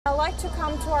like to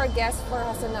come to our guest for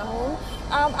Hassan Nahum.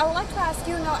 I would like to ask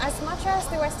you now, as much as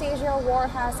the West Asia war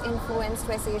has influenced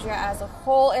West Asia as a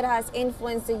whole, it has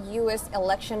influenced the U.S.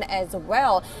 election as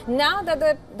well. Now that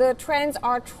the trends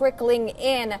are trickling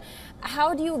in,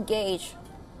 how do you gauge?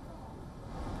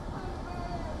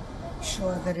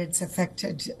 Sure that it's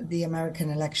affected the American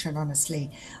election,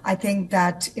 honestly. I think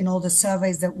that in all the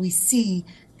surveys that we see,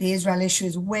 the Israel issue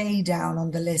is way down on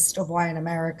the list of why an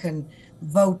American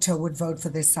voter would vote for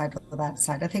this side or that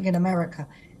side. I think in America,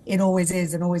 it always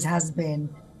is and always has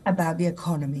been about the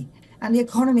economy. And the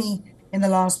economy in the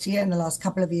last year, in the last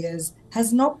couple of years,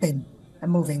 has not been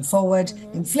moving forward.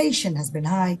 Mm-hmm. Inflation has been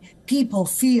high. People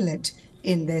feel it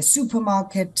in their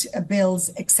supermarket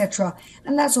bills, etc.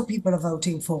 And that's what people are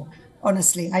voting for.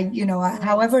 Honestly,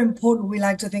 however important we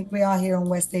like to think we are here in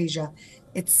West Asia,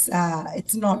 it's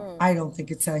not. I don't think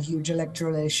it's a huge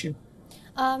electoral issue.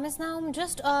 Ms. Nahum,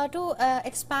 just to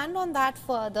expand on that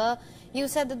further, you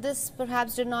said that this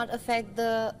perhaps did not affect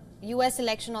the U.S.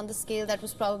 election on the scale that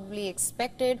was probably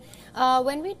expected.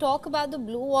 When we talk about the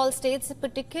blue wall states,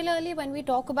 particularly when we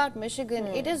talk about Michigan,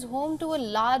 it is home to a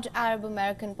large Arab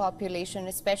American population,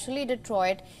 especially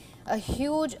Detroit, a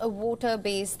huge voter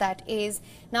base that is.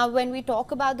 Now, when we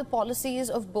talk about the policies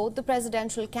of both the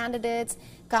presidential candidates,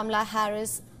 Kamala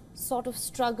Harris sort of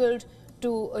struggled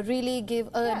to really give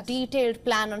a detailed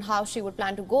plan on how she would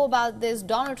plan to go about this.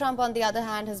 Donald Trump, on the other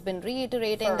hand, has been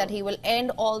reiterating that he will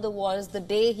end all the wars the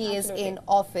day he is in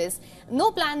office.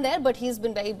 No plan there, but he's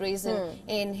been very brazen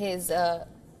in his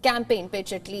campaign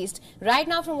pitch, at least. Right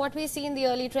now, from what we see in the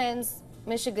early trends,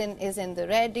 Michigan is in the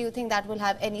red. Do you think that will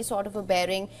have any sort of a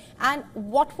bearing? And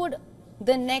what would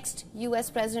the next U.S.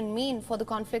 president mean for the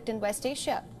conflict in West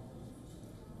Asia?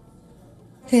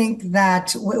 I think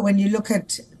that when you look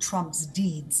at Trump's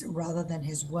deeds rather than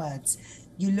his words,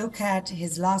 you look at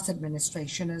his last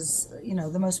administration as,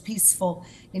 the most peaceful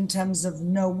in terms of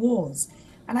no wars.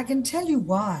 And I can tell you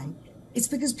why. It's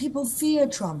because people fear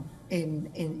Trump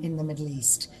in the Middle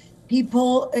East.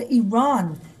 People,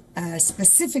 Iran,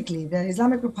 specifically the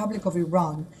Islamic Republic of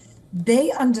Iran,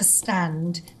 they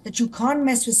understand that you can't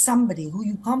mess with somebody who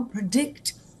you can't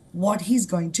predict what he's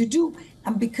going to do.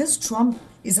 And because Trump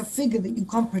is a figure that you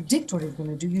can't predict what he's going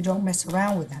to do, you don't mess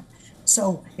around with that.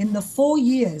 So in the 4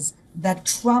 years that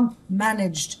Trump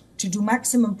managed to do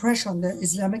maximum pressure on the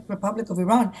Islamic Republic of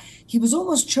Iran, he was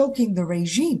almost choking the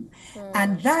regime.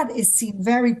 And that is seen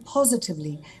very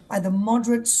positively by the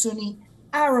moderate Sunni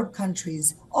Arab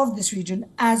countries of this region,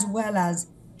 as well as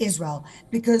Israel,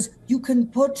 because you can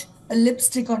put a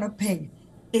lipstick on a pig.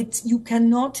 You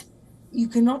cannot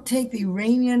take the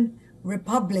Iranian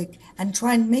Republic and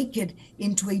try and make it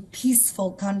into a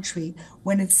peaceful country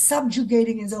when it's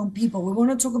subjugating its own people. We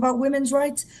want to talk about women's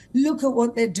rights. Look at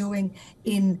what they're doing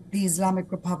in the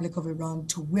Islamic Republic of Iran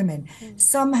to women.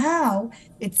 Somehow,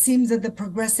 it seems that the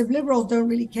progressive liberals don't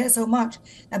really care so much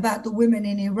about the women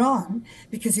in Iran,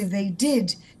 because if they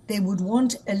did, they would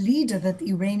want a leader that the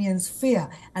Iranians fear.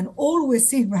 And all we're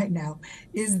seeing right now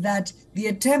is that the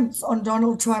attempts on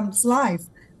Donald Trump's life,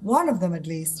 one of them at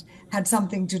least, had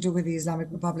something to do with the Islamic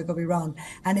Republic of Iran.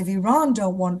 And if Iran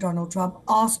don't want Donald Trump,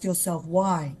 ask yourself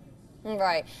why.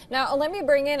 Right. Now, let me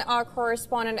bring in our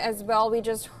correspondent as well. We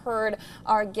just heard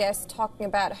our guest talking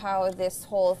about how this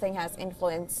whole thing has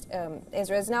influenced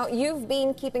Israel. Now, you've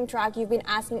been keeping track. You've been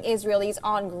asking Israelis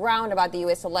on ground about the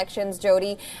U.S. elections,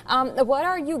 Jody. What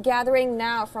are you gathering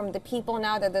now from the people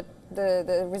now that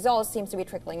the results seems to be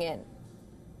trickling in?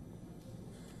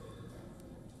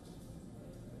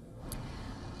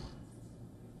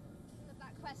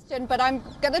 But I'm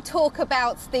going to talk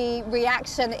about the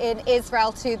reaction in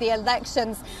Israel to the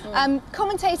elections.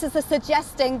 Commentators are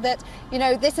suggesting that,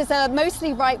 this is a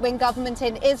mostly right-wing government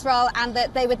in Israel and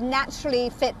that they would naturally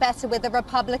fit better with a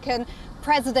Republican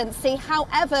presidency.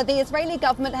 However, the Israeli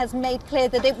government has made clear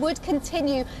that it would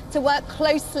continue to work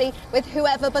closely with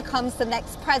whoever becomes the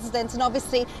next president. And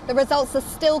obviously, the results are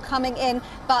still coming in,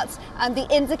 but the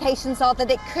indications are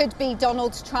that it could be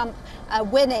Donald Trump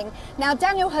winning. Now,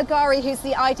 Daniel Hagari, who's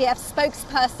the IDF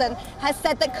spokesperson, has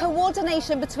said that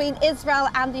coordination between Israel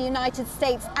and the United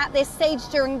States at this stage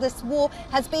during this war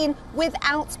has been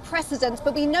without precedent.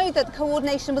 But we know that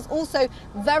coordination was also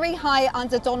very high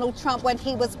under Donald Trump when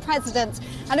he was president.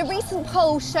 And a recent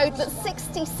poll showed that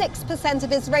 66% of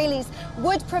Israelis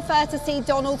would prefer to see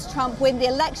Donald Trump win the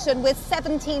election, with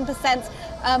 17%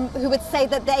 who would say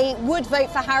that they would vote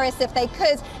for Harris if they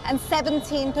could, and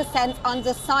 17%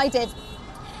 undecided.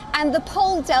 And the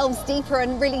poll delves deeper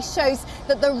and really shows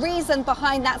that the reason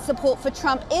behind that support for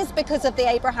Trump is because of the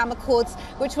Abraham Accords,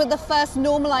 which were the first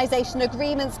normalization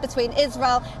agreements between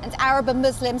Israel and Arab and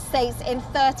Muslim states in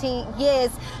 30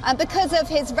 years. And because of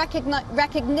his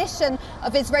recognition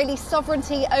of Israeli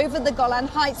sovereignty over the Golan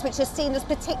Heights, which is seen as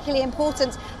particularly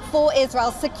important for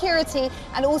Israel's security,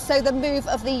 and also the move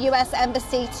of the US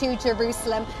Embassy to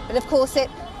Jerusalem. But of course,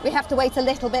 we have to wait a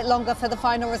little bit longer for the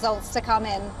final results to come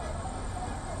in.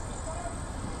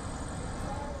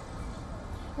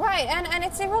 Right, and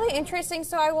it's really interesting.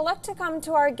 So I would like to come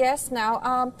to our guest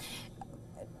now.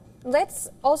 Let's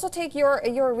also take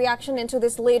your reaction into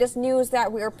this latest news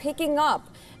that we are picking up,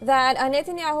 that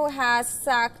Netanyahu has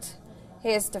sacked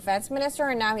his defense minister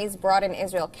and now he's brought in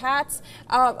Israel Katz.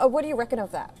 What do you reckon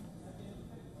of that?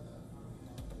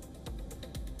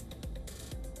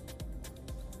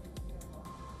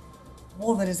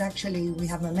 War that is actually, we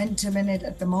have momentum in it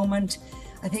at the moment.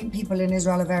 I think people in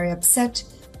Israel are very upset.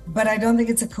 But I don't think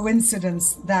it's a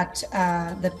coincidence that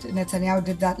that Netanyahu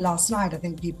did that last night. I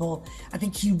think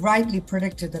he rightly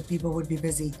predicted that people would be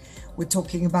busy with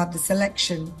talking about this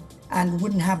election and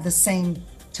wouldn't have the same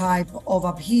type of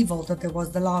upheaval that there was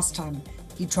the last time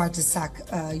he tried to sack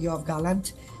Yoav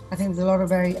Gallant. I think there's a lot of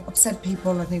very upset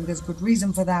people. I think there's good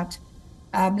reason for that.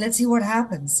 Let's see what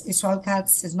happens. Israel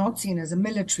Katz is not seen as a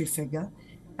military figure,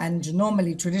 and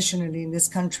normally, traditionally in this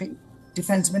country,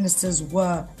 defense ministers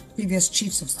were previous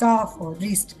chiefs of staff, or at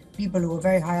least people who were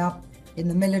very high up in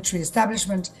the military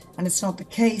establishment, and it's not the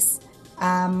case.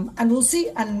 And we'll see.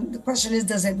 And the question is,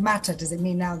 does it matter? Does it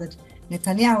mean now that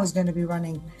Netanyahu is going to be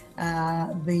running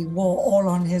the war all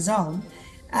on his own?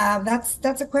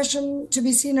 That's a question to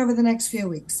be seen over the next few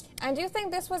weeks. And do you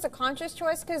think this was a conscious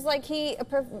choice? Because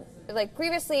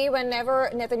previously, whenever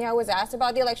Netanyahu was asked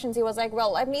about the elections, he was like,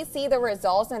 well, let me see the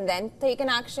results and then take an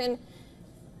action.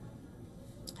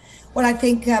 Well, I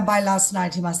think by last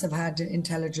night he must have had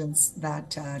intelligence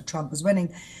that Trump was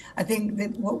winning. I think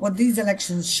that what these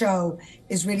elections show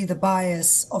is really the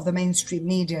bias of the mainstream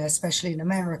media, especially in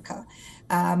America.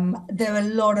 There are a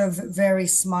lot of very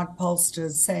smart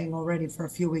pollsters saying already for a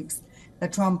few weeks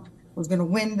that Trump was going to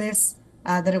win this,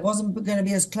 that it wasn't going to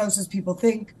be as close as people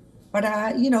think. But,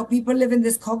 people live in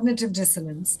this cognitive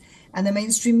dissonance, and the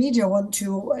mainstream media want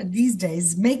to, these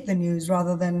days, make the news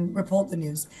rather than report the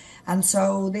news. And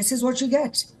so this is what you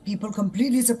get. People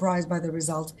completely surprised by the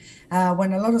result,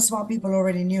 when a lot of smart people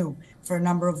already knew for a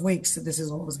number of weeks that this is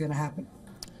what was going to happen.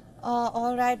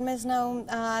 All right, Ms. Naum,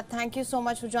 thank you so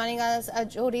much for joining us.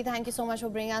 Jody, thank you so much for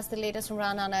bringing us the latest from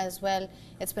Ra'anana as well.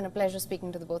 It's been a pleasure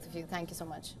speaking to the both of you. Thank you so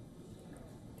much.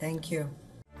 Thank you.